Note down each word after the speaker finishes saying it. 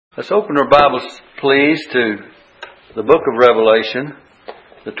Let's open our Bibles, please, to the book of Revelation,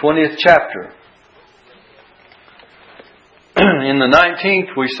 the 20th chapter. In the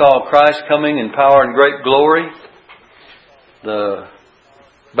 19th, we saw Christ coming in power and great glory. The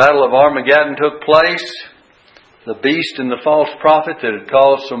Battle of Armageddon took place. The beast and the false prophet that had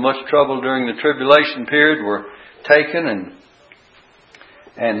caused so much trouble during the tribulation period were taken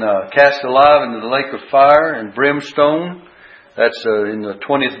and cast alive into the lake of fire and brimstone. That's in the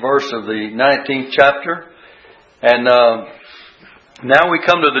 20th verse of the 19th chapter. And now we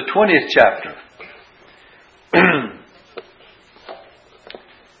come to the 20th chapter.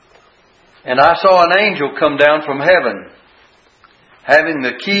 And I saw an angel come down from heaven, having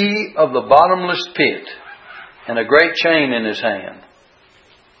the key of the bottomless pit and a great chain in his hand.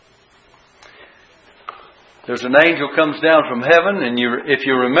 There's an angel comes down from heaven, and if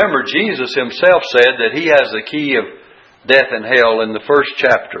you remember, Jesus himself said that he has the key of death and hell in the first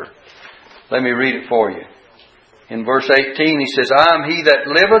chapter. Let me read it for you. In verse 18 he says, I am he that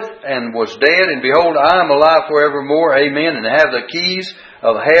liveth and was dead, and behold, I am alive forevermore. Amen. And have the keys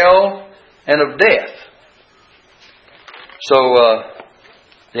of hell and of death. So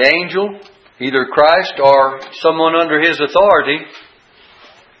the angel, either Christ or someone under his authority,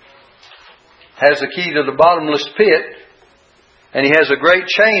 has the key to the bottomless pit, and he has a great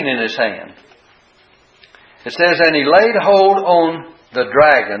chain in his hand. It says, and he laid hold on the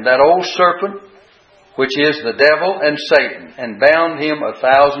dragon, that old serpent, which is the devil and Satan, and bound him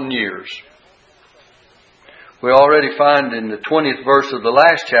 1,000 years. We already find in the 20th verse of the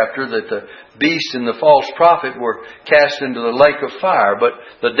last chapter that the beast and the false prophet were cast into the lake of fire. But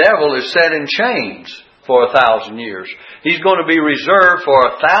the devil is set in chains for 1,000 years. He's going to be reserved for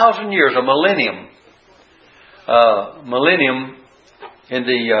 1,000 years, a millennium. Millennium in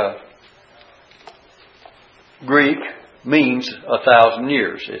the Greek means 1,000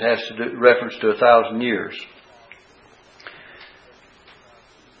 years. It has to do reference to 1,000 years.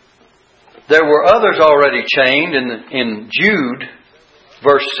 There were others already chained in Jude,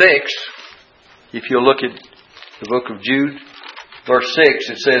 verse 6. If you look at the book of Jude, verse 6,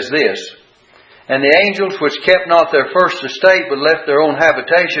 it says this, and the angels which kept not their first estate, but left their own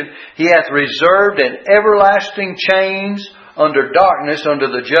habitation, he hath reserved in everlasting chains under darkness, under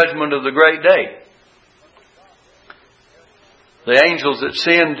the judgment of the great day. The angels that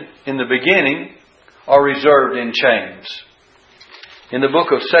sinned in the beginning are reserved in chains. In the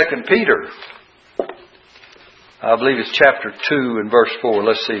book of 2 Peter, I believe it's chapter 2 and verse 4.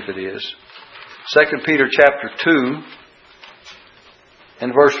 Let's see if it is. 2 Peter chapter 2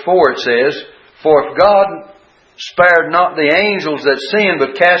 and verse 4 it says, for if God spared not the angels that sinned,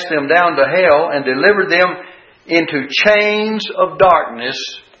 but cast them down to hell and delivered them into chains of darkness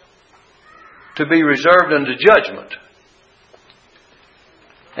to be reserved unto judgment.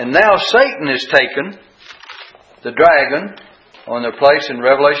 And now Satan is taken, the dragon, on their place in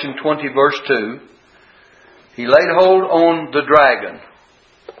Revelation 20 verse 2. He laid hold on the dragon,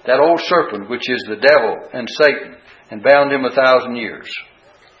 that old serpent, which is the devil and Satan, and bound him 1,000 years.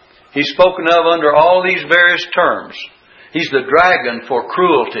 He's spoken of under all these various terms. He's the dragon for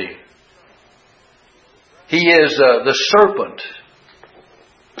cruelty. He is the serpent,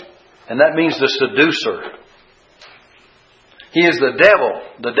 and that means the seducer. He is the devil.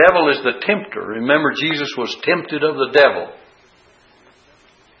 The devil is the tempter. Remember, Jesus was tempted of the devil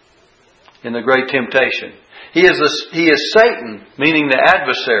in the great temptation. He is Satan, meaning the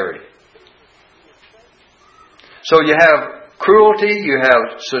adversary. So you have cruelty, you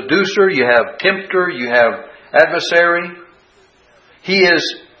have seducer, you have tempter, you have adversary. He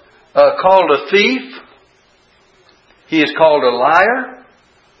is called a thief. He is called a liar.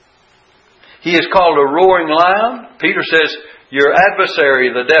 He is called a roaring lion. Peter says, your adversary,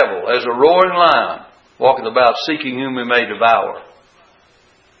 the devil, as a roaring lion, walketh about seeking whom he may devour.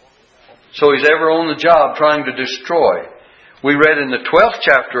 So he's ever on the job trying to destroy. We read in the 12th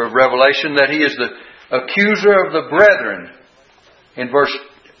chapter of Revelation that he is the accuser of the brethren in verse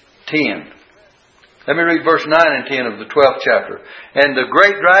 10. Let me read verse 9 and 10 of the 12th chapter. And the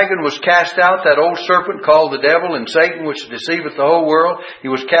great dragon was cast out, that old serpent called the devil and Satan, which deceiveth the whole world. He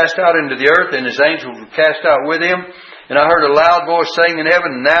was cast out into the earth, and his angels were cast out with him. And I heard a loud voice saying in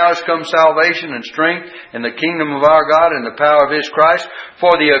heaven, now has come salvation and strength and the kingdom of our God and the power of his Christ.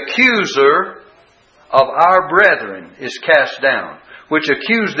 For the accuser of our brethren is cast down, which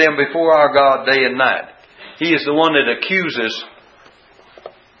accused them before our God day and night. He is the one that accuses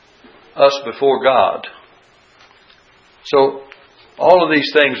us before God. So all of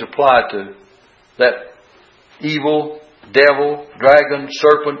these things apply to that evil, devil, dragon,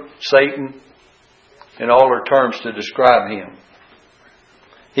 serpent, Satan, in all her terms to describe him.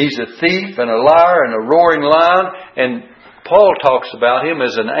 He's a thief and a liar and a roaring lion. And Paul talks about him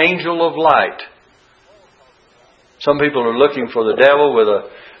as an angel of light. Some people are looking for the devil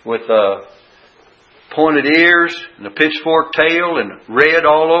with pointed ears and a pitchfork tail and red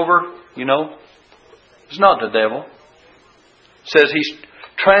all over. You know, it's not the devil. It says he's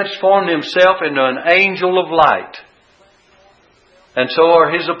transformed himself into an angel of light. And so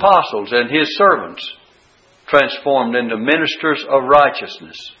are his apostles and his servants transformed into ministers of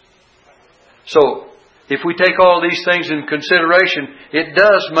righteousness. So, if we take all these things in consideration, it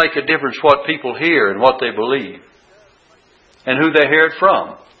does make a difference what people hear and what they believe. And who they hear it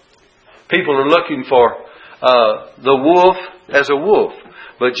from. People are looking for the wolf as a wolf.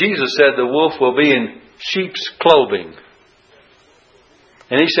 But Jesus said the wolf will be in sheep's clothing.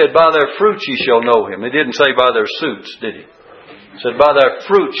 And He said, by their fruits ye shall know him. He didn't say by their suits, did He? He said, by their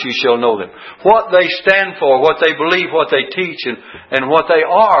fruits you shall know them. What they stand for, what they believe, what they teach, and what they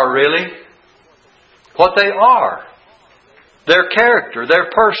are, really. What they are. Their character, their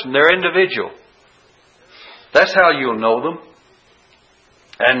person, their individual. That's how you'll know them.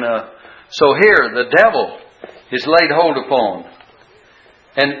 And so here, the devil is laid hold upon.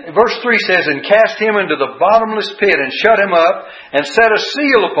 And verse 3 says, and cast him into the bottomless pit, and shut him up, and set a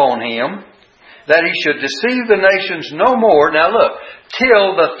seal upon him, that he should deceive the nations no more. Now look,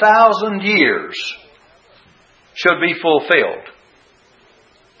 till the 1,000 years should be fulfilled.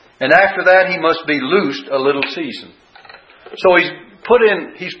 And after that he must be loosed a little season. So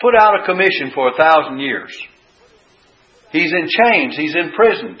he's put out a commission for 1,000 years. He's in chains, he's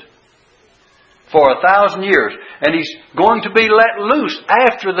imprisoned for 1,000 years. And he's going to be let loose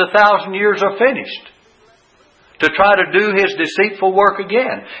after the 1,000 years are finished, to try to do his deceitful work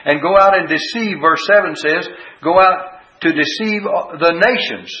again. And go out and deceive, verse 7 says, go out to deceive the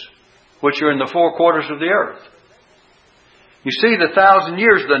nations which are in the four quarters of the earth. You see, the 1,000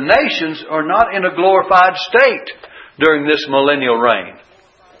 years, the nations are not in a glorified state during this millennial reign.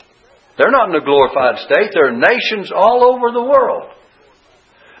 They're not in a glorified state. There are nations all over the world.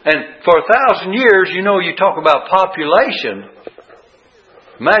 And for 1,000 years, you know, you talk about population.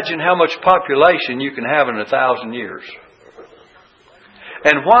 Imagine how much population you can have in 1,000 years.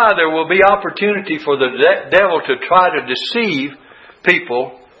 And why there will be opportunity for the devil to try to deceive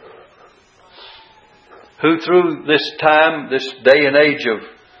people who through this time, this day and age of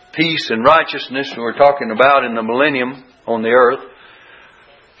peace and righteousness we're talking about in the millennium on the earth,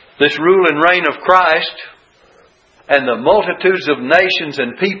 this rule and reign of Christ and the multitudes of nations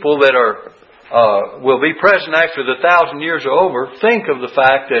and people that will be present after the 1,000 years are over, think of the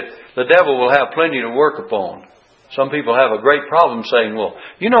fact that the devil will have plenty to work upon. Some people have a great problem saying, well,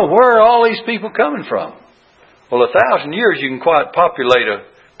 you know, where are all these people coming from? Well, 1,000 years you can quite populate a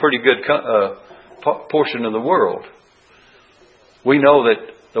pretty good portion of the world. We know that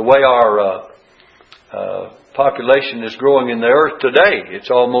the way our population is growing in the earth today,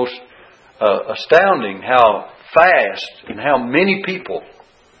 it's almost astounding how fast and how many people.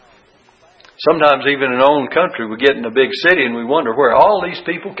 Sometimes even in our own country we get in a big city and we wonder where all these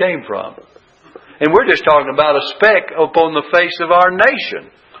people came from. And we're just talking about a speck upon the face of our nation.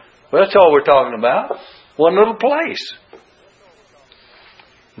 Well, that's all we're talking about. One little place.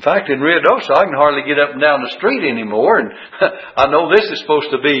 In fact, in Rio Dosa, I can hardly get up and down the street anymore. And I know this is supposed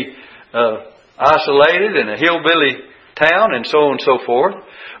to be isolated and a hillbilly town and so on and so forth.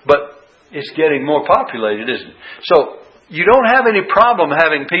 But it's getting more populated, isn't it? So you don't have any problem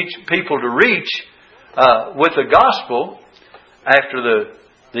having people to reach with the gospel after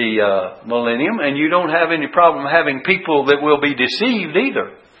the millennium, and you don't have any problem having people that will be deceived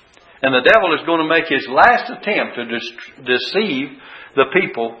either. And the devil is going to make his last attempt to deceive the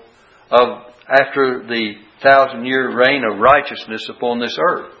people of after the 1,000-year reign of righteousness upon this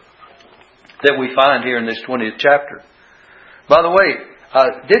earth that we find here in this 20th chapter. By the way,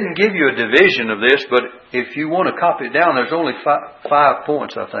 I didn't give you a division of this, but if you want to copy it down, there's only 5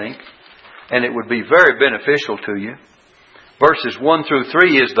 points, I think, and it would be very beneficial to you. Verses 1 through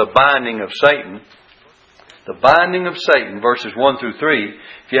 3 is the binding of Satan. The binding of Satan, verses 1 through 3.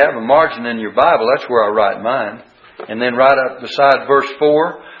 If you have a margin in your Bible, that's where I write mine. And then right up beside verse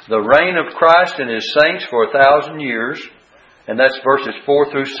 4, the reign of Christ and His saints for 1,000 years. And that's verses 4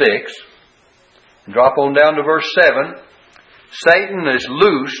 through 6. And drop on down to verse 7. Satan is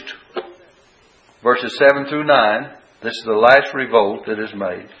loosed, verses 7 through 9. This is the last revolt that is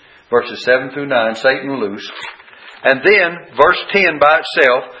made. Verses 7 through 9, Satan loosed. And then, verse 10 by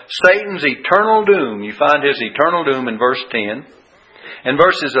itself, Satan's eternal doom. You find his eternal doom in verse 10. And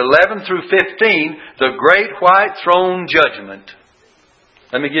verses 11 through 15, the great white throne judgment.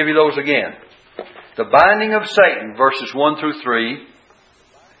 Let me give you those again. The binding of Satan, verses 1 through 3.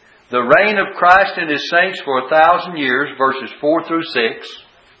 The reign of Christ and His saints for 1,000 years, verses 4 through 6.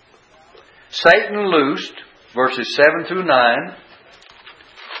 Satan loosed, verses 7 through 9.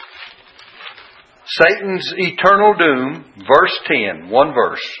 Satan's eternal doom, verse 10, one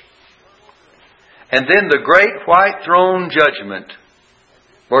verse. And then the great white throne judgment,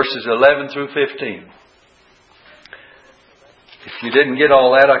 verses 11 through 15. If you didn't get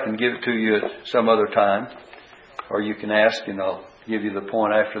all that, I can give it to you at some other time. Or you can ask and I'll give you the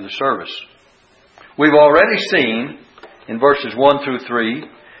point after the service. We've already seen in verses 1 through 3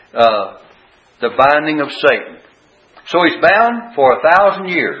 the binding of Satan. So he's bound for 1,000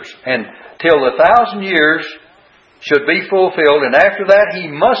 years. And till the 1,000 years should be fulfilled. And after that he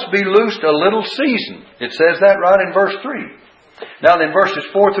must be loosed a little season. It says that right in verse 3. Now then verses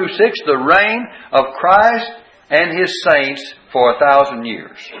 4 through 6, the reign of Christ and His saints for 1,000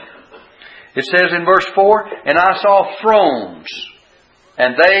 years. It says in verse 4, and I saw thrones,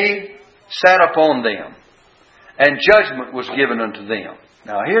 and they sat upon them, and judgment was given unto them.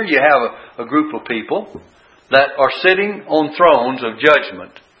 Now here you have a group of people that are sitting on thrones of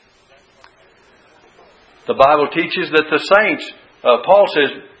judgment. The Bible teaches that the saints, Paul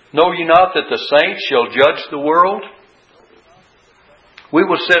says, know ye not that the saints shall judge the world? We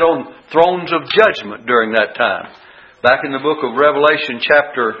will sit on thrones of judgment during that time. Back in the book of Revelation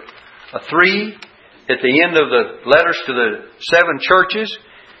chapter 3, at the end of the letters to the 7 churches,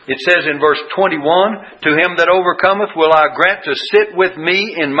 it says in verse 21, to him that overcometh will I grant to sit with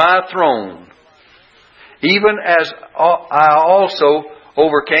me in my throne, even as I also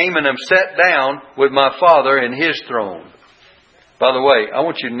overcame and am set down with my Father in His throne. By the way, I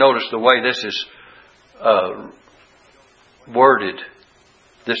want you to notice the way this is worded,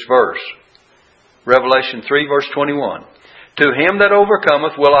 this verse. Revelation 3 verse 21. To him that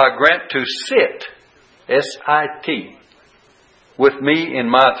overcometh will I grant to sit, S-I-T, with me in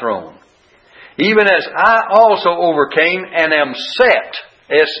my throne, even as I also overcame and am set,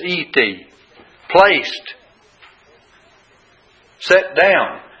 S-E-T, placed, set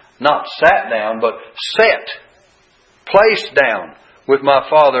down, not sat down, but set, placed down with my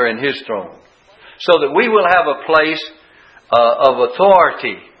Father in His throne, so that we will have a place of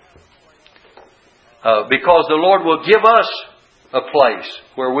authority, because the Lord will give us a place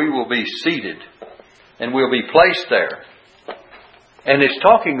where we will be seated and we'll be placed there. And it's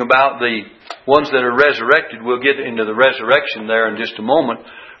talking about the ones that are resurrected. We'll get into the resurrection there in just a moment.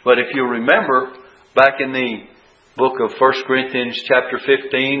 But if you remember, back in the book of 1 Corinthians chapter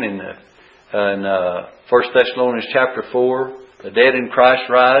 15 and 1 Thessalonians chapter 4, the dead in Christ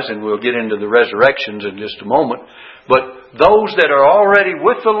rise, and we'll get into the resurrections in just a moment. But those that are already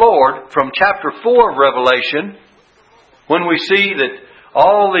with the Lord, from chapter 4 of Revelation, when we see that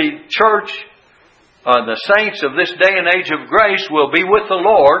all the church, the saints of this day and age of grace will be with the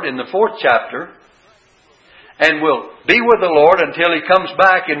Lord in the 4th chapter, and will be with the Lord until He comes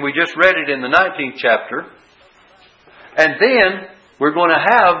back, and we just read it in the 19th chapter. And then we're going to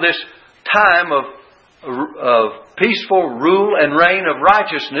have this time of peaceful rule and reign of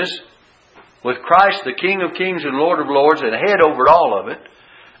righteousness with Christ, the King of kings and Lord of lords, and head over all of it.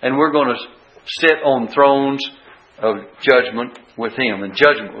 And we're going to sit on thrones of judgment with Him. And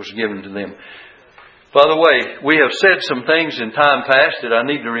judgment was given to them. By the way, we have said some things in time past that I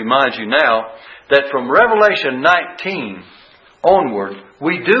need to remind you now, that from Revelation 19 onward,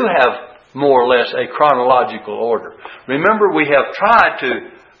 we do have more or less a chronological order. Remember, we have tried to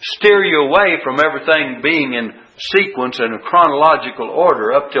steer you away from everything being in sequence and a chronological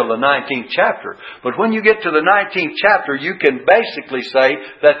order up till the 19th chapter. But when you get to the 19th chapter, you can basically say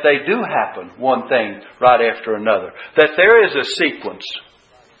that they do happen, one thing right after another. That there is a sequence,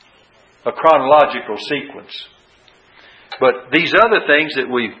 a chronological sequence. But these other things that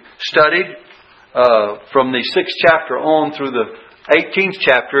we've studied from the 6th chapter on through the 18th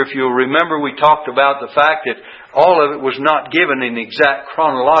chapter, if you'll remember, we talked about the fact that all of it was not given in exact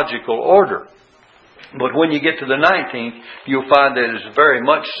chronological order. But when you get to the 19th, you'll find that it's very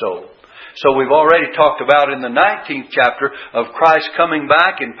much so. So we've already talked about in the 19th chapter of Christ coming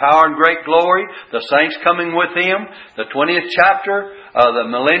back in power and great glory, the saints coming with Him. The 20th chapter, the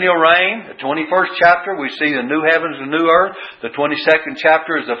millennial reign. The 21st chapter, we see the new heavens and new earth. The 22nd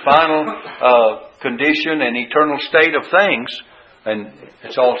chapter is the final condition and eternal state of things. And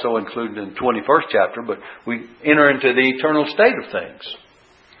it's also included in the 21st chapter, but we enter into the eternal state of things.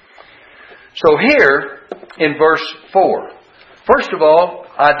 So here, in verse 4, first of all,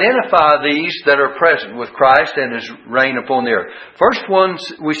 identify these that are present with Christ and His reign upon the earth. First one,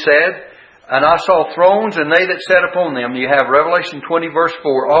 we said, and I saw thrones and they that sat upon them. You have Revelation 20 verse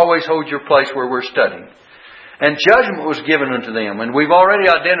 4. Always hold your place where we're studying. And judgment was given unto them. And we've already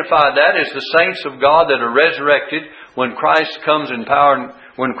identified that as the saints of God that are resurrected when Christ comes in power,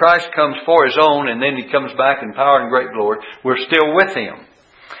 when Christ comes for His own, and then He comes back in power and great glory. We're still with Him.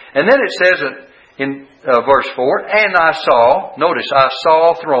 And then it says in verse 4, and I saw, notice, I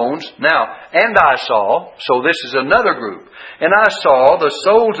saw thrones. Now, and I saw, so this is another group. And I saw the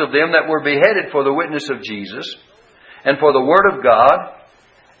souls of them that were beheaded for the witness of Jesus, and for the word of God,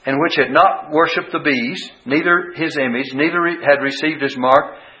 and which had not worshipped the beast, neither his image, neither had received his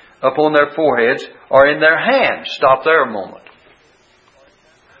mark upon their foreheads or in their hands. Stop there a moment.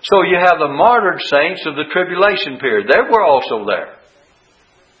 So you have the martyred saints of the tribulation period. They were also there.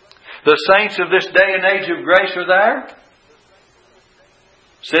 The saints of this day and age of grace are there,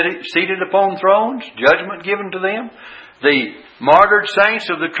 seated upon thrones, judgment given to them. The martyred saints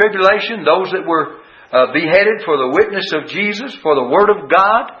of the tribulation, those that were beheaded for the witness of Jesus, for the Word of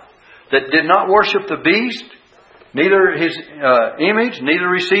God, that did not worship the beast, neither his image, neither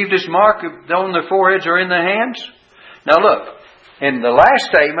received his mark on their foreheads or in their hands. Now look, in the last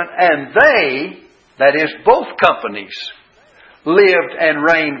statement, and they, that is both companies, lived and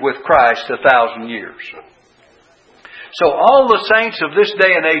reigned with Christ 1,000 years. So all the saints of this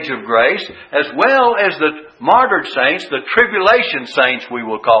day and age of grace, as well as the martyred saints, the tribulation saints we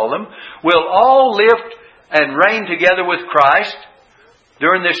will call them, will all live and reign together with Christ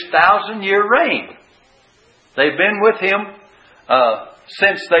during this 1,000-year reign. They've been with Him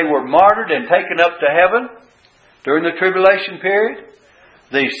since they were martyred and taken up to heaven during the tribulation period.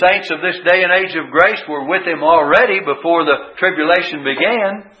 The saints of this day and age of grace were with Him already before the tribulation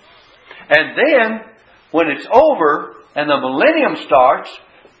began. And then, when it's over and the millennium starts,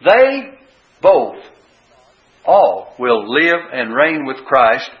 they both, all, will live and reign with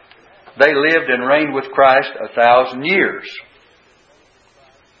Christ. They lived and reigned with Christ 1,000 years.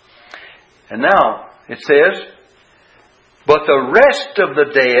 And now, it says, but the rest of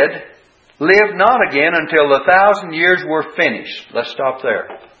the dead lived not again until the 1,000 years were finished. Let's stop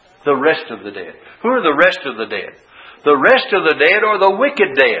there. The rest of the dead. Who are the rest of the dead? The rest of the dead are the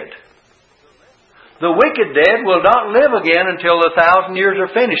wicked dead. The wicked dead will not live again until the 1,000 years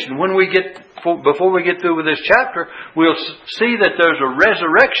are finished. And when before we get through with this chapter, we'll see that there's a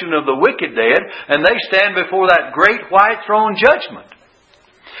resurrection of the wicked dead, and they stand before that great white throne judgment.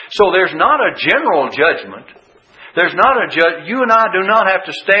 So there's not a general judgment. There's not a you and I do not have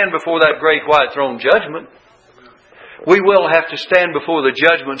to stand before that great white throne judgment. We will have to stand before the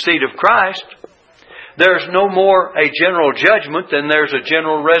judgment seat of Christ. There's no more a general judgment than there's a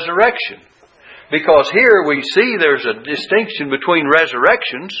general resurrection. Because here we see there's a distinction between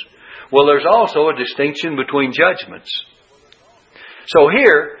resurrections. Well, there's also a distinction between judgments. So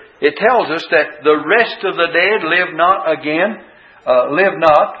here it tells us that the rest of the dead live not again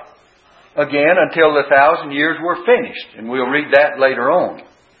until the 1,000 years were finished. And we'll read that later on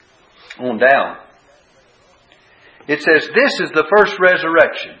down. It says, this is the first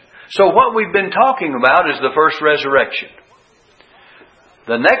resurrection. So what we've been talking about is the first resurrection.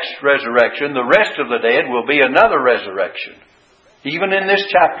 The next resurrection, the rest of the dead, will be another resurrection. Even in this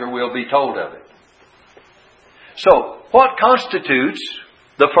chapter we'll be told of it. So, what constitutes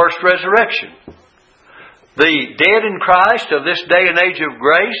the first resurrection? The dead in Christ of this day and age of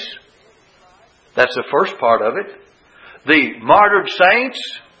grace, that's the first part of it. The martyred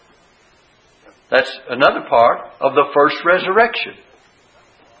saints, that's another part of the first resurrection.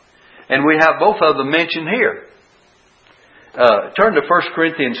 And we have both of them mentioned here. Turn to 1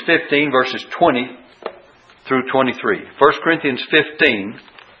 Corinthians 15, verses 20 through 23. 1 Corinthians 15,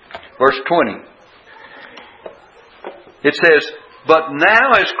 verse 20. It says, but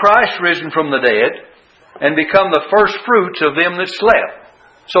now is Christ risen from the dead, and become the first fruits of them that slept.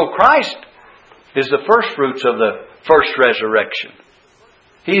 So Christ is the first fruits of the first resurrection.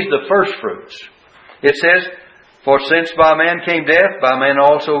 He's the first fruits. It says, for since by man came death, by man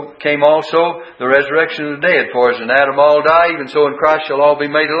also came the resurrection of the dead. For as in Adam all die, even so in Christ shall all be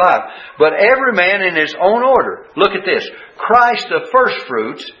made alive. But every man in his own order. Look at this. Christ the first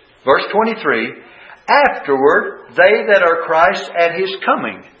fruits, verse 23, afterward they that are Christ at His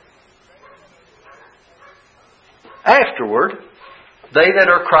coming. Afterward, they that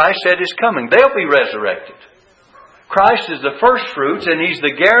are Christ at His coming. They'll be resurrected. Christ is the first fruits, and He's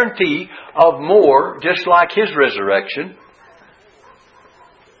the guarantee of more, just like His resurrection,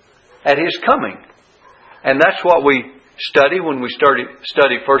 at His coming. And that's what we study when we study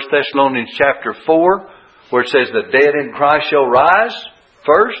 1 Thessalonians chapter 4, where it says, the dead in Christ shall rise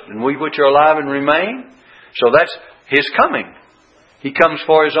first, and we which are alive and remain. So that's His coming. He comes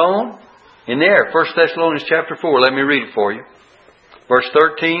for His own in there. 1 Thessalonians chapter 4, let me read it for you. Verse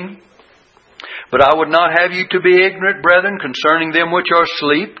 13. But I would not have you to be ignorant, brethren, concerning them which are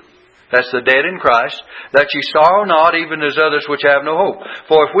asleep, that's the dead in Christ, that ye sorrow not, even as others which have no hope.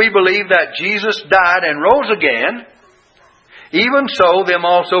 For if we believe that Jesus died and rose again, even so them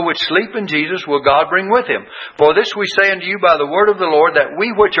also which sleep in Jesus will God bring with Him. For this we say unto you by the word of the Lord, that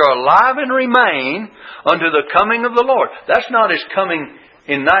we which are alive and remain unto the coming of the Lord. That's not His coming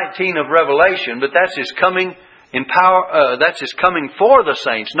in 19 of Revelation, but that's His coming in power. That's His coming for the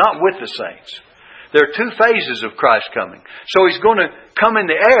saints, not with the saints. There are two phases of Christ's coming. So He's going to come in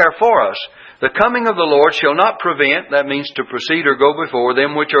the air for us. The coming of the Lord shall not prevent, that means to proceed or go before,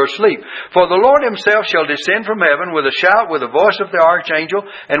 them which are asleep. For the Lord Himself shall descend from heaven with a shout, with the voice of the archangel,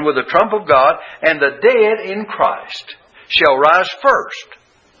 and with the trump of God, and the dead in Christ shall rise first.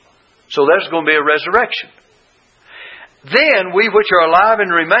 So there's going to be a resurrection. Then we which are alive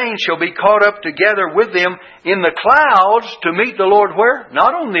and remain shall be caught up together with them in the clouds to meet the Lord where?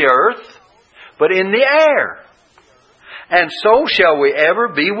 Not on the earth, but in the air. And so shall we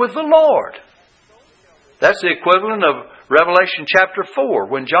ever be with the Lord. That's the equivalent of Revelation chapter 4.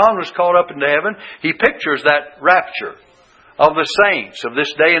 When John was caught up into heaven, he pictures that rapture of the saints of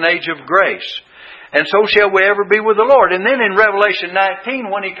this day and age of grace. And so shall we ever be with the Lord. And then in Revelation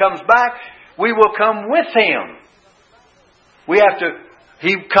 19, when He comes back, we will come with Him.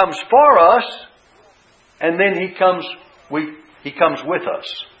 He comes for us, and then He comes with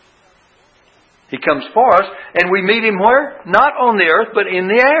us. He comes for us, and we meet Him where? Not on the earth, but in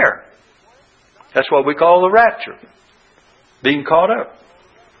the air. That's what we call the rapture. Being caught up.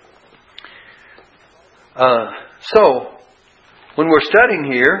 So, when we're studying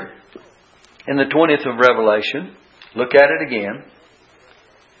here, in the 20th of Revelation, look at it again.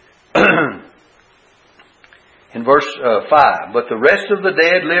 In verse 5, but the rest of the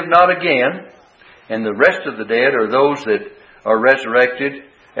dead live not again, and the rest of the dead are those that are resurrected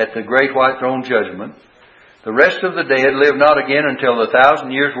at the great white throne judgment. The rest of the dead live not again until the 1,000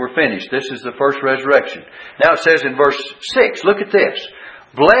 years were finished. This is the first resurrection. Now it says in verse 6, look at this.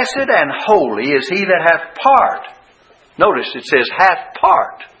 Blessed and holy is he that hath part. Notice it says hath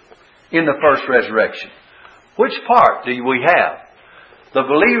part in the first resurrection. Which part do we have? The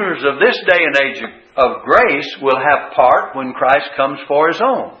believers of this day and age of grace will have part when Christ comes for His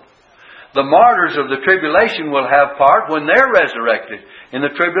own. The martyrs of the tribulation will have part when they're resurrected in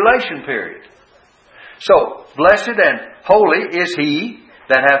the tribulation period. So, blessed and holy is he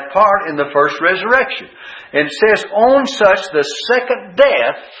that hath part in the first resurrection. And it says, on such the second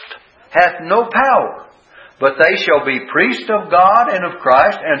death hath no power, but they shall be priests of God and of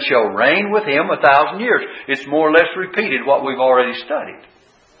Christ, and shall reign with Him 1,000 years. It's more or less repeated what we've already studied.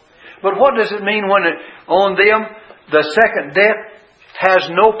 But what does it mean when on them the second death has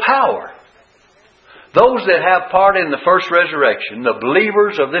no power? Those that have part in the first resurrection, the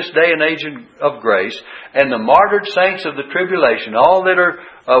believers of this day and age of grace, and the martyred saints of the tribulation, all that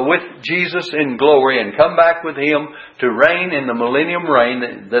are with Jesus in glory and come back with Him to reign in the millennium reign,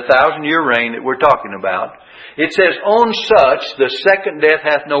 the 1,000-year reign that we're talking about. It says, on such the second death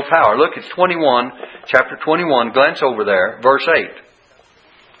hath no power. Look, it's chapter 21, glance over there, verse 8.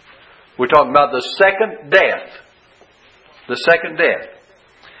 We're talking about the second death. The second death.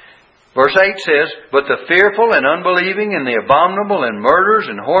 Verse 8 says, but the fearful and unbelieving and the abominable and murderers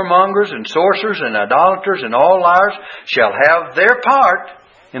and whoremongers and sorcerers and idolaters and all liars shall have their part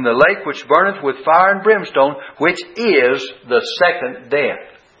in the lake which burneth with fire and brimstone, which is the second death.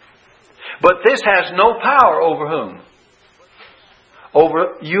 But this has no power over whom?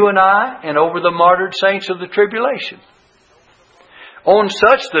 Over you and I and over the martyred saints of the tribulation. On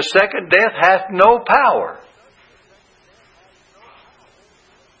such the second death hath no power.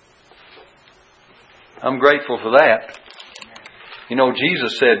 I'm grateful for that. You know,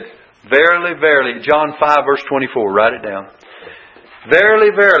 Jesus said, verily, verily, John 5 verse 24, write it down.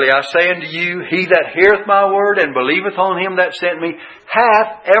 Verily, verily, I say unto you, he that heareth my word and believeth on Him that sent me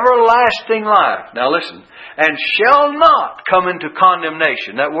hath everlasting life. Now listen, and shall not come into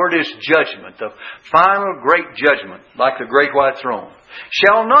condemnation. That word is judgment, the final great judgment, like the great white throne.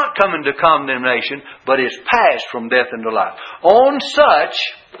 Shall not come into condemnation, but is passed from death into life. On such,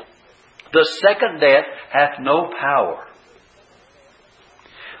 the second death hath no power.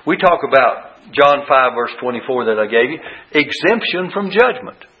 We talk about John 5 verse 24 that I gave you. Exemption from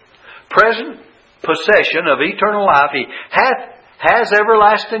judgment. Present possession of eternal life. He has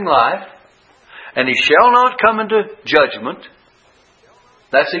everlasting life. And he shall not come into judgment.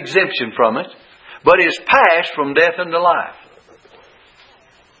 That's exemption from it. But is passed from death into life.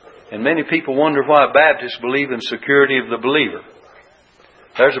 And many people wonder why Baptists believe in security of the believer.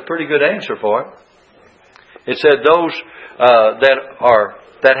 There's a pretty good answer for it. It said those that are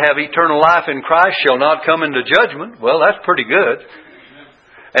that have eternal life in Christ shall not come into judgment. Well, that's pretty good.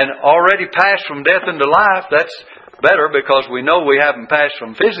 And already passed from death into life, that's better because we know we haven't passed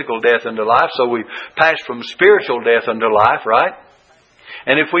from physical death into life, so we've passed from spiritual death into life, right?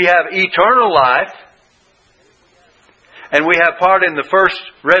 And if we have eternal life, and we have part in the first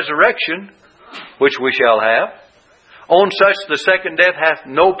resurrection, which we shall have, on such the second death hath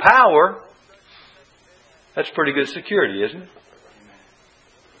no power. That's pretty good security, isn't it?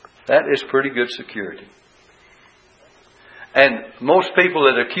 That is pretty good security. And most people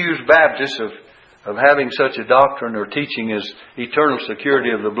that accuse Baptists of having such a doctrine or teaching as eternal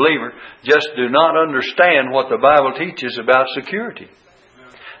security of the believer just do not understand what the Bible teaches about security.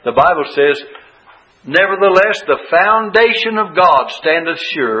 The Bible says, nevertheless, the foundation of God standeth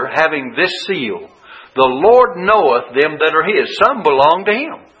sure, having this seal. The Lord knoweth them that are His. Some belong to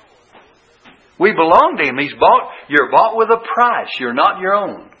Him. We belong to Him. You're bought with a price. You're not your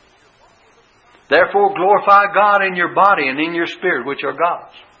own. Therefore glorify God in your body and in your spirit, which are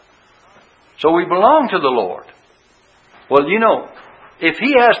God's. So we belong to the Lord. Well, you know, if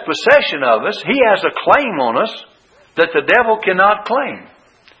He has possession of us, He has a claim on us that the devil cannot claim.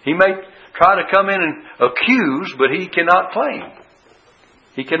 He may try to come in and accuse, but he cannot claim.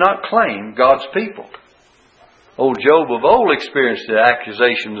 He cannot claim God's people. Old Job of old experienced the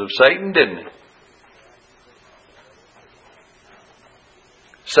accusations of Satan, didn't he?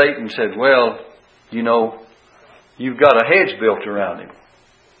 Satan said, well, you know, you've got a hedge built around him.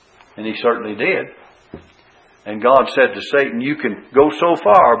 And he certainly did. And God said to Satan, you can go so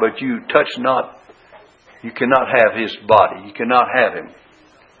far, but you cannot have his body. You cannot have him.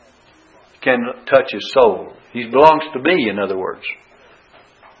 Cannot touch his soul. He belongs to me, in other words.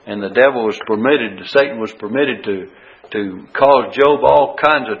 And the devil was permitted, Satan was permitted to cause Job all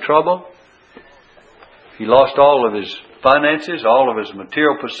kinds of trouble. He lost all of his finances, all of his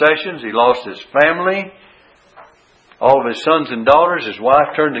material possessions. He lost his family, all of his sons and daughters. His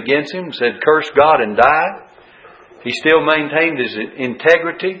wife turned against him and said, curse God and die. He still maintained his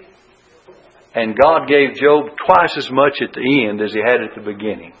integrity. And God gave Job twice as much at the end as He had at the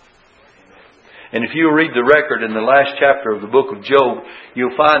beginning. And if you read the record in the last chapter of the book of Job,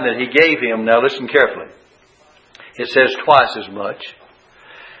 you'll find that He gave him, now listen carefully, it says twice as much.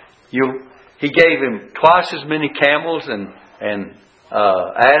 He gave him twice as many camels and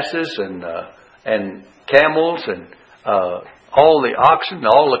asses and camels and all the oxen,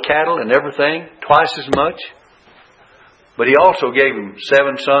 all the cattle and everything, twice as much. But He also gave him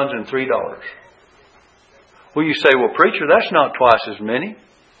 7 sons and 3 daughters. Well, you say, well, preacher, that's not twice as many.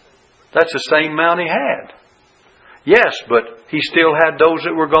 That's the same amount he had. Yes, but he still had those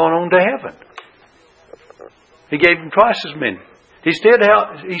that were going on to heaven. He gave him twice as many. He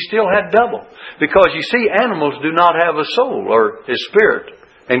still had double. Because you see, animals do not have a soul or a spirit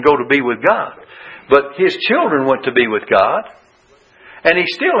and go to be with God. But his children went to be with God. And he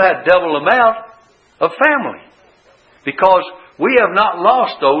still had double amount of family. Because we have not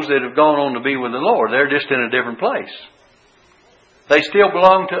lost those that have gone on to be with the Lord. They're just in a different place. They still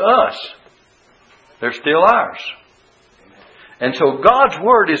belong to us. They're still ours. And so God's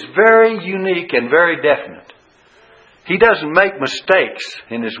Word is very unique and very definite. He doesn't make mistakes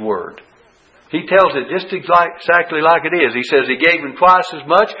in His Word. He tells it just exactly like it is. He says He gave him twice as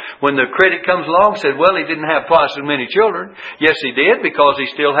much. When the critic comes along and said, well, he didn't have twice as many children. Yes, he did, because he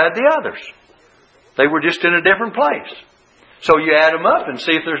still had the others. They were just in a different place. So you add them up and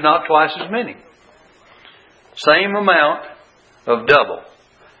see if there's not twice as many. Same amount of double.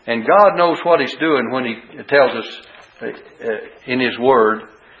 And God knows what He's doing when He tells us in His Word.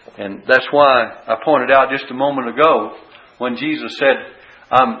 And that's why I pointed out just a moment ago when Jesus said,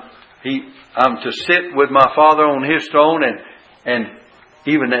 I'm to sit with my Father on His throne, and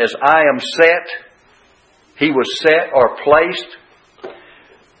even as I am set, He was set or placed.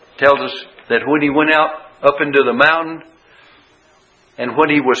 Tells us that when He went out up into the mountain, and when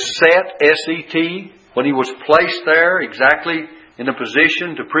He was set, S-E-T, when He was placed there exactly in a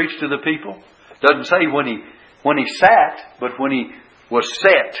position to preach to the people. Doesn't say when he sat, but when He was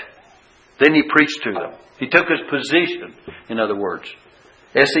set, then He preached to them. He took His position, in other words.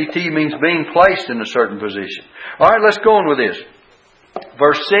 S-E-T means being placed in a certain position. Alright, let's go on with this.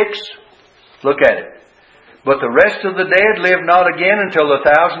 Verse 6, look at it. But the rest of the dead lived not again until the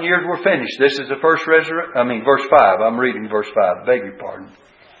 1,000 years were finished. This is the first verse 5. I'm reading verse 5. Beg your pardon.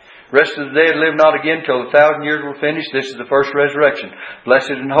 Rest of the dead lived not again till the 1,000 years were finished. This is the first resurrection.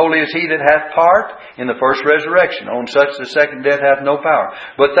 Blessed and holy is he that hath part in the first resurrection. On such the second death hath no power.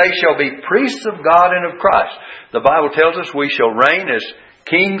 But they shall be priests of God and of Christ. The Bible tells us we shall reign as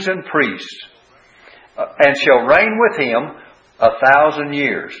kings and priests, and shall reign with Him 1,000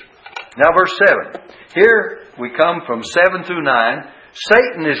 years. Now verse 7. Here we come from 7 through 9.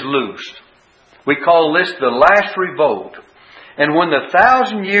 Satan is loosed. We call this the last revolt. And when the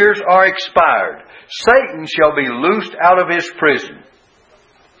 1,000 years are expired, Satan shall be loosed out of his prison.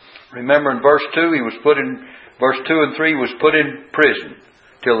 Remember in verse 2, verse 2 and 3 was put in prison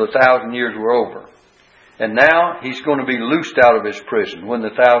till the 1,000 years were over. And now he's going to be loosed out of his prison when the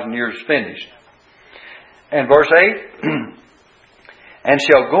 1,000 years is finished. And verse 8, and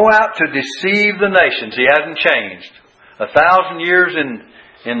shall go out to deceive the nations. He hasn't changed. 1,000 years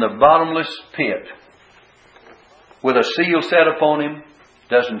in the bottomless pit with a seal set upon him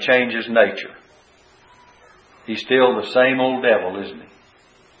doesn't change his nature. He's still the same old devil, isn't he?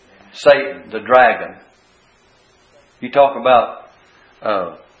 Satan, the dragon. You talk about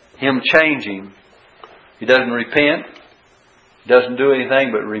him changing. He doesn't repent. Doesn't do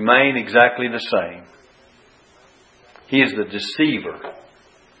anything but remain exactly the same. He is the deceiver.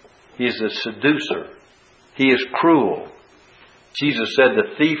 He is the seducer. He is cruel. Jesus said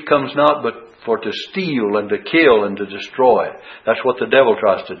the thief comes not but for to steal and to kill and to destroy. That's what the devil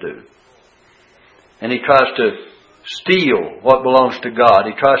tries to do. And he tries to steal what belongs to God.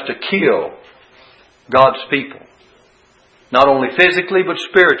 He tries to kill God's people. Not only physically but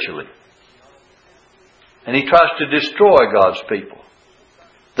spiritually. And he tries to destroy God's people.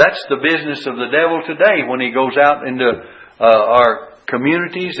 That's the business of the devil today when he goes out into our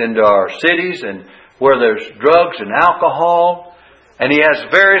communities, into our cities, and where there's drugs and alcohol. And he has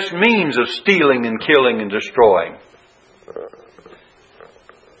various means of stealing and killing and destroying.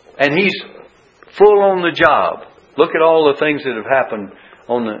 And he's full on the job. Look at all the things that have happened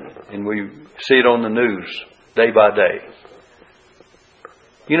and we see it on the news day by day.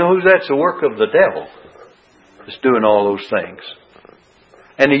 You know who that's the work of the devil that's doing all those things.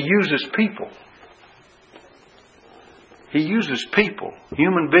 And he uses people. He uses people,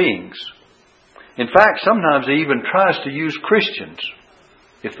 human beings. In fact, sometimes he even tries to use Christians.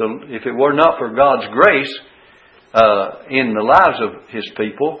 If it were not for God's grace in the lives of His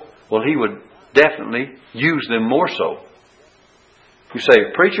people, well, He would definitely use them more so. You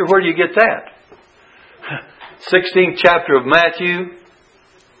say, preacher, where do you get that? 16th chapter of Matthew.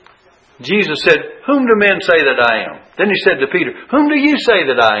 Jesus said, whom do men say that I am? Then He said to Peter, whom do you say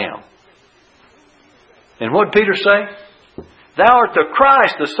that I am? And what did Peter say? Thou art the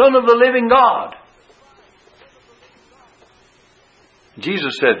Christ, the Son of the living God.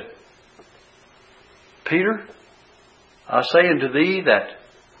 Jesus said, Peter, I say unto thee that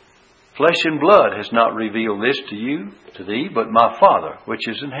flesh and blood has not revealed this to thee, but my Father which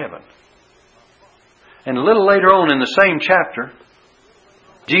is in heaven. And a little later on in the same chapter,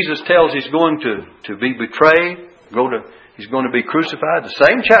 Jesus tells He's going to be betrayed, He's going to be crucified. The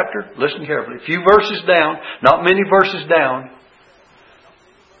same chapter, listen carefully, a few verses down, not many verses down.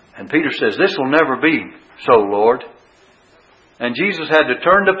 And Peter says, this will never be so, Lord. And Jesus had to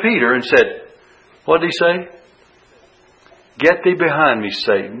turn to Peter and said, what did He say? Get thee behind me,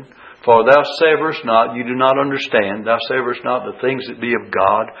 Satan, for thou savorest not, you do not understand, thou savorest not the things that be of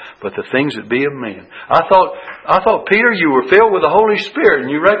God, but the things that be of men. I thought, Peter, you were filled with the Holy Spirit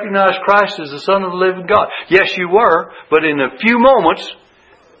and you recognized Christ as the Son of the living God. Yes, you were, but in a few moments,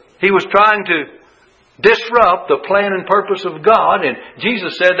 He was trying to disrupt the plan and purpose of God, and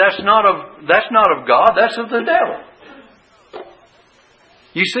Jesus said, that's not of God, that's of the devil.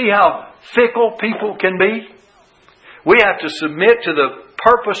 You see how fickle people can be? We have to submit to the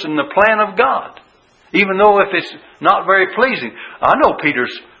purpose and the plan of God, even though if it's not very pleasing. I know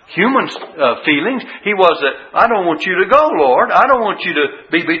Peter's human feelings. He was that, I don't want you to go, Lord. I don't want you to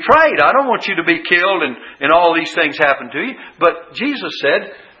be betrayed. I don't want you to be killed and all these things happen to you. But Jesus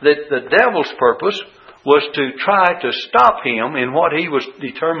said that the devil's purpose was to try to stop Him in what He was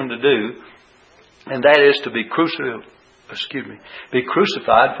determined to do, and that is to be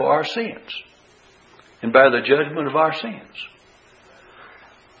crucified for our sins and bear the judgment of our sins.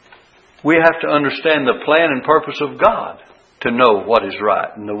 We have to understand the plan and purpose of God to know what is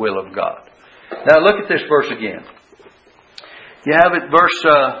right and the will of God. Now look at this verse again. You have it, verse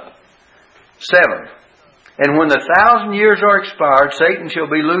 7. And when the 1,000 years are expired, Satan shall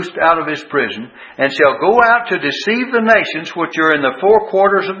be loosed out of his prison, and shall go out to deceive the nations which are in the four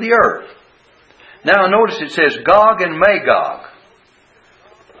quarters of the earth. Now notice it says Gog and Magog.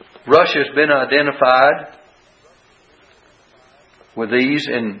 Russia has been identified with these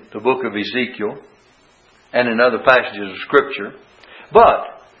in the book of Ezekiel and in other passages of Scripture.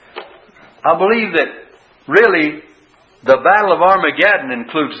 But I believe that really the Battle of Armageddon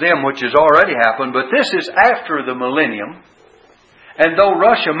includes them, which has already happened, but this is after the millennium. And though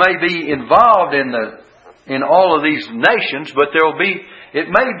Russia may be involved in the in all of these nations, but it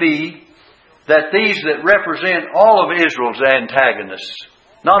may be that these that represent all of Israel's antagonists,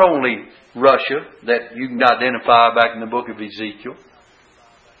 not only Russia, that you can identify back in the book of Ezekiel,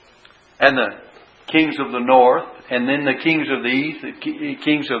 and the kings of the north, and then the kings of the east, the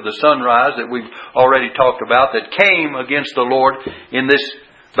kings of the sunrise that we've already talked about, that came against the Lord in this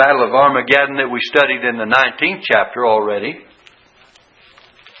battle of Armageddon that we studied in the 19th chapter already.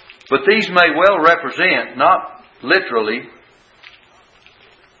 But these may well represent, not literally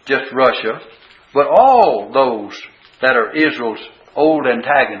just Russia, but all those that are Israel's old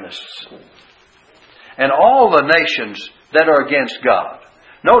antagonists, and all the nations that are against God.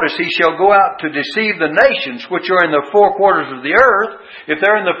 Notice, he shall go out to deceive the nations which are in the four quarters of the earth. If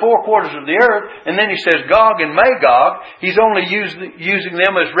they're in the four quarters of the earth, and then he says Gog and Magog, he's only using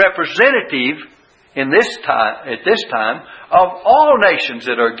them as representative at this time of all nations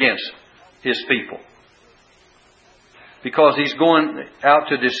that are against his people. Because he's going out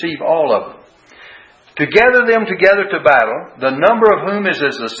to deceive all of them. To gather them together to battle, the number of whom is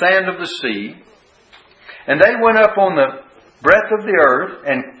as the sand of the sea. And they went up on the breadth of the earth,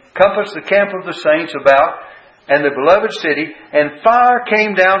 and compassed the camp of the saints about, and the beloved city, and fire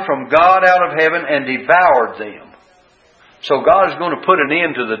came down from God out of heaven and devoured them. So God is going to put an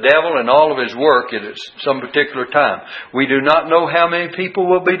end to the devil and all of his work at some particular time. We do not know how many people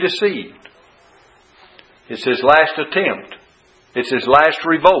will be deceived. It's his last attempt. It's his last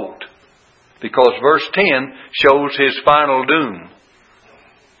revolt. Because verse 10 shows his final doom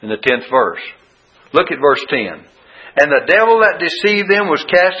in the 10th verse. Look at verse 10. And the devil that deceived them was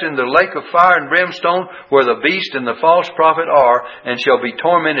cast into the lake of fire and brimstone, where the beast and the false prophet are, and shall be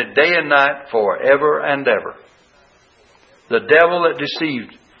tormented day and night forever and ever. The devil that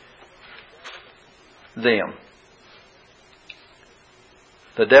deceived them.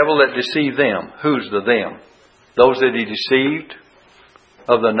 The devil that deceived them. Who's the them? Those that he deceived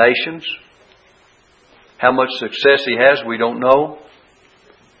of the nations. How much success he has, we don't know.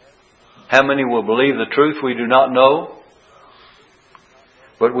 How many will believe the truth, we do not know.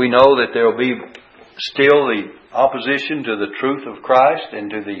 But we know that there will be still the opposition to the truth of Christ and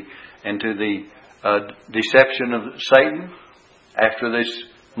to the deception of Satan after this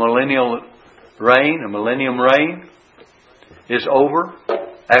millennium reign is over,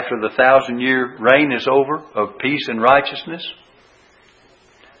 after the 1,000-year reign is over of peace and righteousness.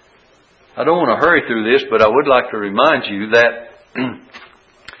 I don't want to hurry through this, but I would like to remind you that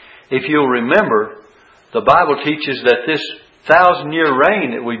if you'll remember, the Bible teaches that this 1,000-year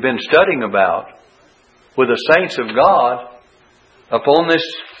reign that we've been studying about with the saints of God upon this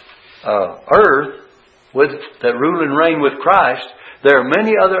earth that rule and reign with Christ, there are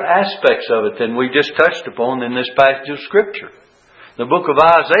many other aspects of it than we just touched upon in this passage of Scripture. The book of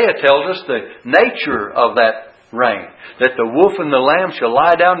Isaiah tells us the nature of that reign, that the wolf and the lamb shall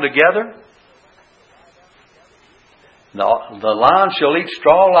lie down together. The lion shall eat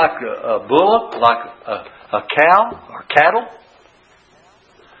straw like a bullock, like a cow or cattle.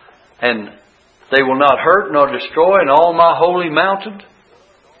 And they will not hurt nor destroy in all my holy mountain.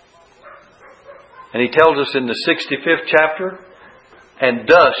 And he tells us in the 65th chapter, and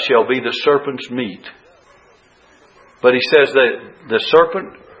dust shall be the serpent's meat. But he says that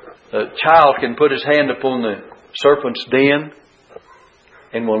the child can put his hand upon the serpent's den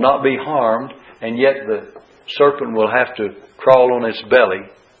and will not be harmed, and yet the serpent will have to crawl on its belly,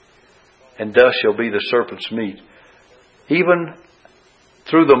 and dust shall be the serpent's meat. Even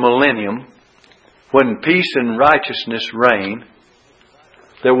through the millennium, when peace and righteousness reign,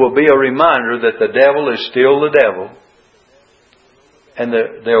 there will be a reminder that the devil is still the devil. And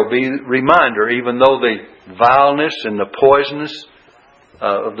there will be a reminder, even though the vileness and the poisonous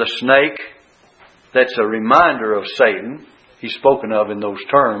of the snake, that's a reminder of Satan, he's spoken of in those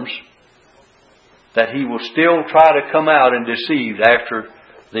terms, that he will still try to come out and deceive after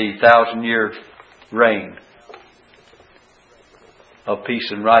the 1,000-year reign of peace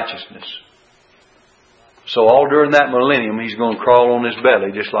and righteousness. So all during that millennium, he's going to crawl on his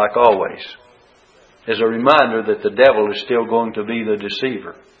belly just like always, as a reminder that the devil is still going to be the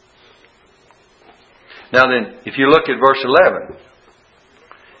deceiver. Now then, if you look at verse 11,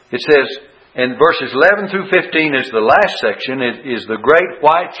 it says, and verses 11 through 15 is the last section. It is the great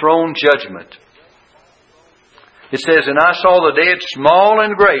white throne judgment. It says, and I saw the dead, small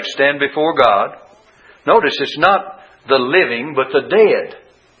and great, stand before God. Notice, it's not the living, but the dead.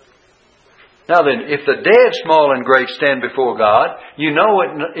 Now then, if the dead, small and great, stand before God, you know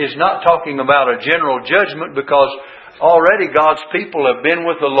it is not talking about a general judgment, because already God's people have been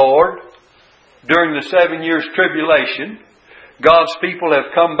with the Lord during the 7 years tribulation. God's people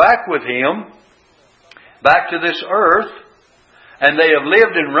have come back with Him. back to this earth, and they have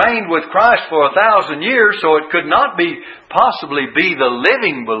lived and reigned with Christ for 1,000 years, so it could not possibly be the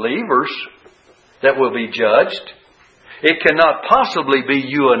living believers that will be judged. It cannot possibly be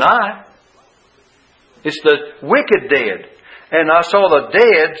you and I. It's the wicked dead. And I saw the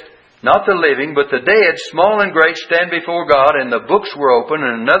dead, not the living, but the dead, small and great, stand before God, and the books were open,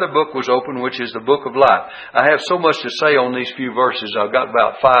 and another book was open, which is the book of life. I have so much to say on these few verses. I've got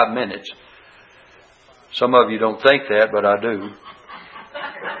about 5 minutes. Some of you don't think that, but I do.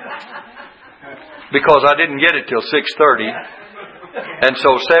 Because I didn't get it till 6:30. And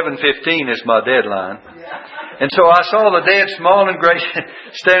so 7:15 is my deadline. And so I saw the dead, small and great,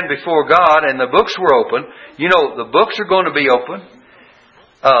 stand before God, and the books were open. You know, the books are going to be open.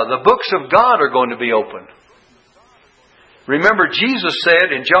 The books of God are going to be open. Remember, Jesus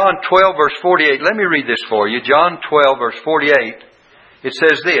said in John 12, verse 48, let me read this for you. John 12, verse 48. It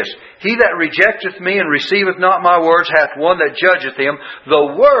says this, He that rejecteth me and receiveth not my words hath one that judgeth him. The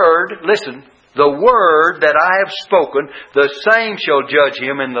word, listen, the word that I have spoken, the same shall judge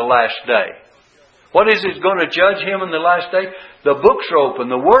him in the last day. What is it going to judge him in the last day? The books are open.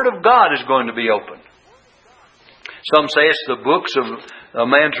 The Word of God is going to be open. Some say it's the books of a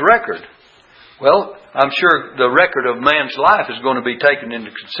man's record. Well, I'm sure the record of man's life is going to be taken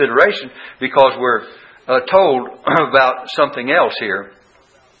into consideration because we're told about something else here.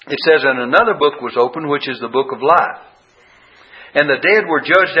 It says, and another book was opened, which is the book of life. And the dead were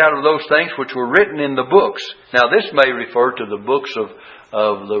judged out of those things which were written in the books. Now this may refer to the books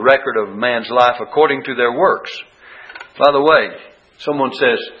of the record of man's life according to their works. By the way, someone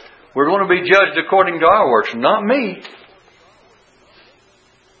says, we're going to be judged according to our works. Not me.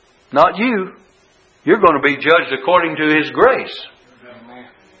 Not you. You're going to be judged according to His grace.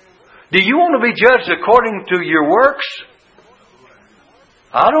 Do you want to be judged according to your works?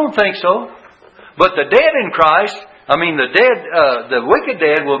 I don't think so. But the dead in Christ, the wicked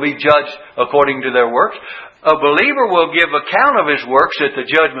dead will be judged according to their works. A believer will give account of his works at the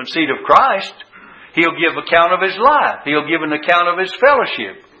judgment seat of Christ. He'll give account of his life. He'll give an account of his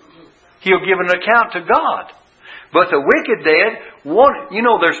fellowship. He'll give an account to God. But the wicked dead,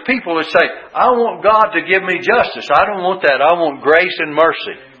 there's people that say, I want God to give me justice. I don't want that. I want grace and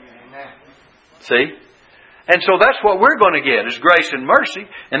mercy. See? And so that's what we're going to get, is grace and mercy.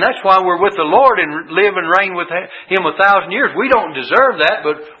 And that's why we're with the Lord and live and reign with Him 1,000 years. We don't deserve that,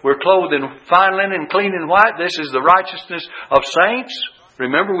 but we're clothed in fine linen, clean and white. This is the righteousness of saints.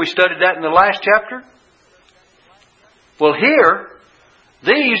 Remember, we studied that in the last chapter? Well, here,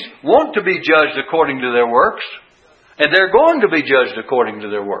 these want to be judged according to their works. And they're going to be judged according to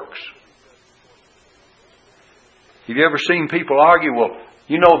their works. Have you ever seen people argue, well,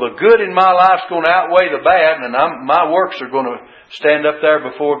 the good in my life's going to outweigh the bad, and my works are going to stand up there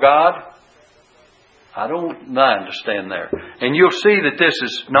before God? I don't mind to stand there. And you'll see that this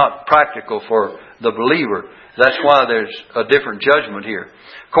is not practical for the believer. That's why there's a different judgment here.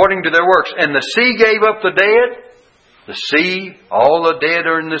 According to their works. And the sea gave up the dead. The sea, all the dead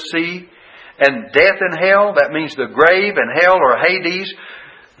are in the sea. And death and hell, that means the grave, and hell or Hades.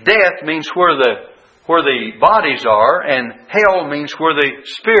 Death means where the bodies are, and hell means where the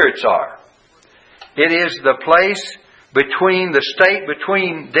spirits are. It is the place between the state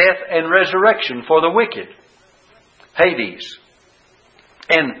between death and resurrection for the wicked. Hades.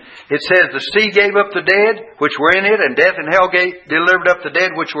 And it says the sea gave up the dead which were in it, and death and hell delivered up the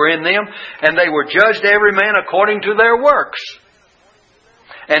dead which were in them, and they were judged every man according to their works.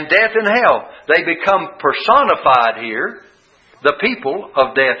 And death and hell, they become personified here. The people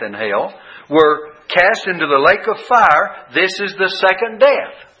of death and hell were cast into the lake of fire. This is the second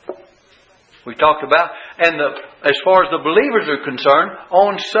death. We talked about. And as far as the believers are concerned,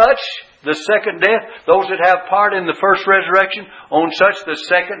 on such, the second death, those that have part in the first resurrection, on such the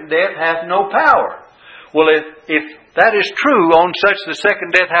second death hath no power. Well, if that is true, on such the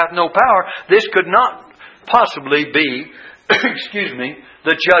second death hath no power, this could not possibly be,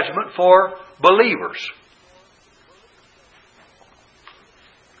 the judgment for believers.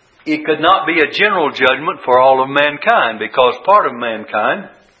 It could not be a general judgment for all of mankind, because part of mankind,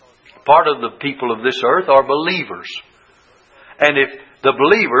 part of the people of this earth are believers. And if the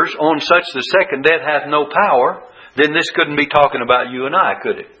believers, on such the second death hath no power, then this couldn't be talking about you and I,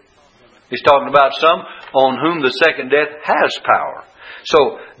 could it? It's talking about some on whom the second death has power.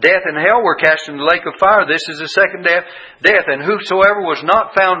 So, death and hell were cast in the lake of fire. This is the second death. And whosoever was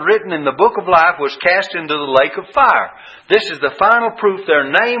not found written in the book of life was cast into the lake of fire. This is the final proof their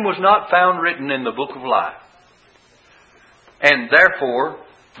name was not found written in the book of life. And therefore,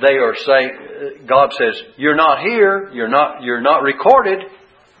 they are saying, God says, you're not here. You're not recorded.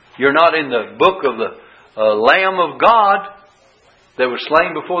 You're not in the book of Lamb of God that was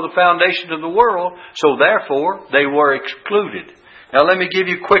slain before the foundation of the world, so therefore they were excluded. Now let me give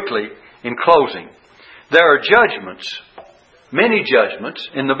you quickly, in closing, there are judgments, many judgments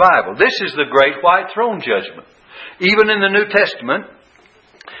in the Bible. This is the great white throne judgment. Even in the New Testament,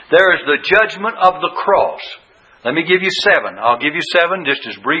 there is the judgment of the cross. Let me give you 7. I'll give you 7 just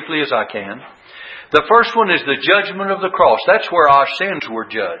as briefly as I can. The first one is the judgment of the cross. That's where our sins were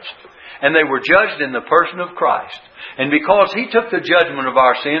judged. And they were judged in the person of Christ. And because He took the judgment of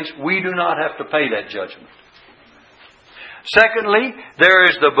our sins, we do not have to pay that judgment. Secondly, there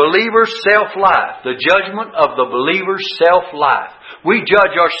is the believer's self-life. The judgment of the believer's self-life. We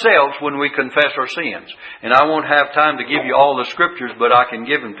judge ourselves when we confess our sins. And I won't have time to give you all the scriptures, but I can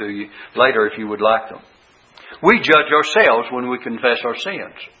give them to you later if you would like them. We judge ourselves when we confess our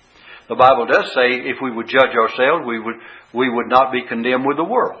sins. The Bible does say if we would judge ourselves, we would not be condemned with the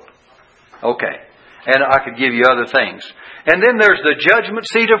world. Okay. And I could give you other things. And then there's the judgment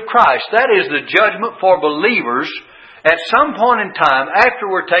seat of Christ. That is the judgment for believers at some point in time after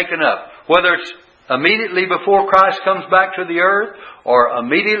we're taken up. Whether it's immediately before Christ comes back to the earth or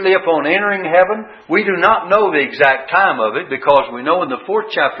immediately upon entering heaven, we do not know the exact time of it, because we know in the 4th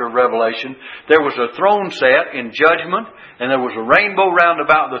chapter of Revelation there was a throne set in judgment, and there was a rainbow round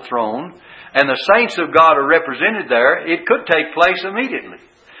about the throne, and the saints of God are represented there. It could take place immediately.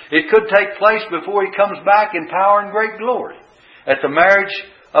 It could take place before He comes back in power and great glory at the marriage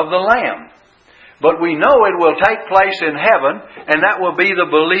of the Lamb. But we know it will take place in heaven, and that will be the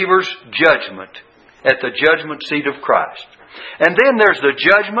believer's judgment at the judgment seat of Christ. And then there's the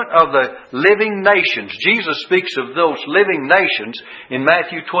judgment of the living nations. Jesus speaks of those living nations in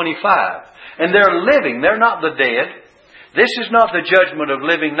Matthew 25. And they're living, they're not the dead. This is not the judgment of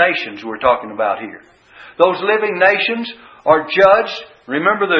living nations we're talking about here. Those living nations are judged. Remember, the